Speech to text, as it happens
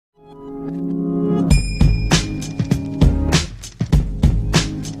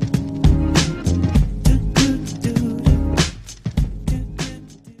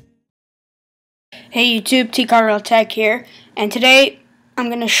Hey YouTube, Tech here, and today I'm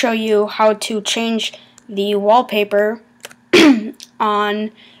going to show you how to change the wallpaper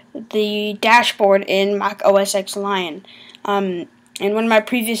on the dashboard in Mac OS X Lion. In one of my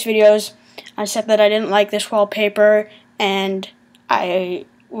previous videos, I said that I didn't like this wallpaper, and I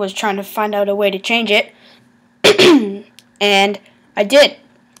was trying to find out a way to change it, and I did.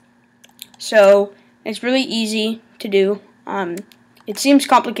 So it's really easy to do. It seems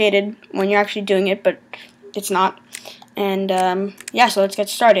complicated when you're actually doing it, but it's not. And yeah, so let's get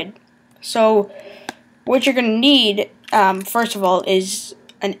started. So what you're going to need, first of all, is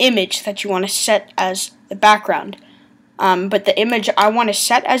an image that you want to set as the background. But the image I want to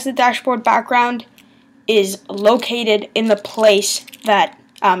set as the dashboard background is located in the place that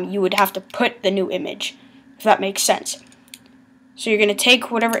you would have to put the new image, if that makes sense. So you're going to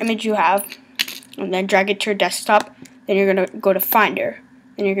take whatever image you have and then drag it to your desktop. Then you're going to go to Finder.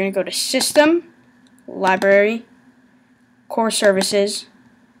 Then you're going to go to System, Library, Core Services.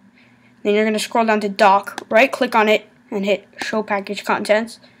 Then you're going to scroll down to Dock, right-click on it, and hit Show Package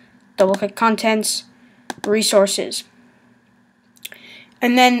Contents. Double-click Contents, Resources.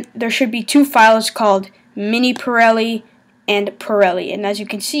 And then there should be two files called Mini Pirelli and Pirelli. And as you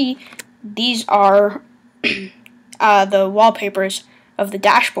can see, these are the wallpapers of the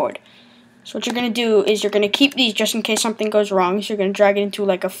dashboard. So what you're going to do is you're going to keep these just in case something goes wrong. So you're going to drag it into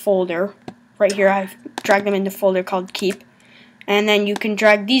like a folder. Right here I've dragged them into a folder called Keep. And then you can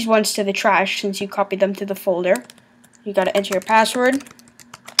drag these ones to the trash since you copied them to the folder. You got to enter your password.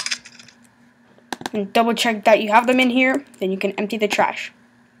 And double check that you have them in here. Then you can empty the trash.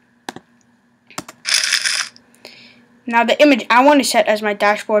 Now the image I want to set as my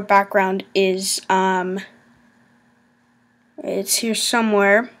dashboard background is, it's here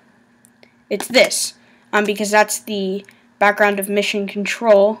somewhere. It's this, because that's the background of Mission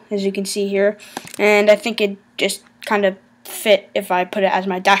Control, as you can see here, and I think it just kind of fit if I put it as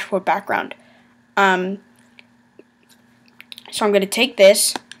my dashboard background. So I'm going to take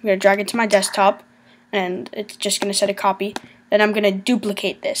this, I'm going to drag it to my desktop, and it's just going to set a copy. Then I'm going to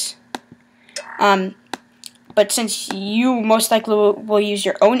duplicate this. But since you most likely will use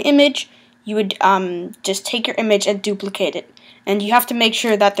your own image, you would just take your image and duplicate it. And you have to make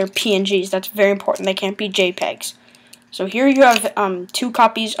sure that they're PNGs. That's very important. They can't be JPEGs. So here you have two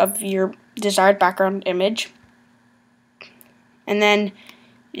copies of your desired background image. And then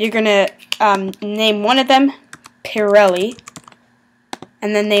you're going to name one of them Pirelli.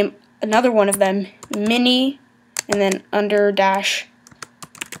 And then name another one of them Mini. And then under dash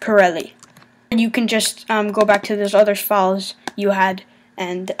Pirelli. And you can just go back to those other files you had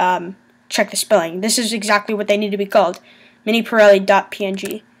and check the spelling. This is exactly what they need to be called.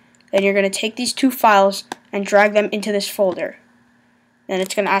 minipirelli.png. Then you're going to take these two files and drag them into this folder. Then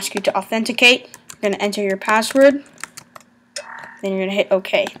it's going to ask you to authenticate. You're going to enter your password. Then you're going to hit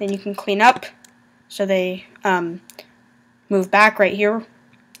OK. Then you can clean up so they move back right here.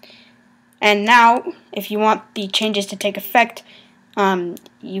 And now, if you want the changes to take effect,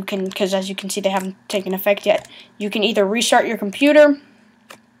 you can, because as you can see they haven't taken effect yet, you can either restart your computer,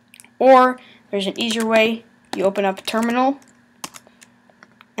 or there's an easier way. You open up Terminal,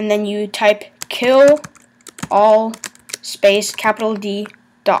 and then you type kill all space capital D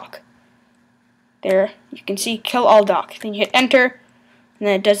dock. There, you can see kill all dock. Then you hit enter, and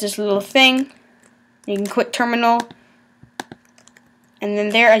then it does this little thing. You can quit Terminal, and then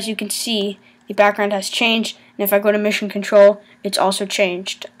there, as you can see, the background has changed. And if I go to Mission Control, it's also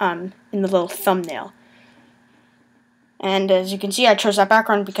changed in the little thumbnail. And as you can see, I chose that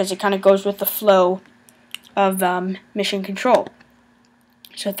background because it kind of goes with the flow of Mission Control.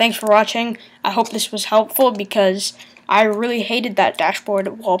 So thanks for watching. I hope this was helpful because I really hated that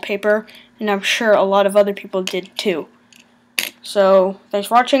dashboard wallpaper, and I'm sure a lot of other people did too. So thanks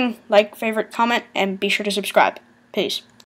for watching. Like, favorite, comment, and be sure to subscribe. Peace.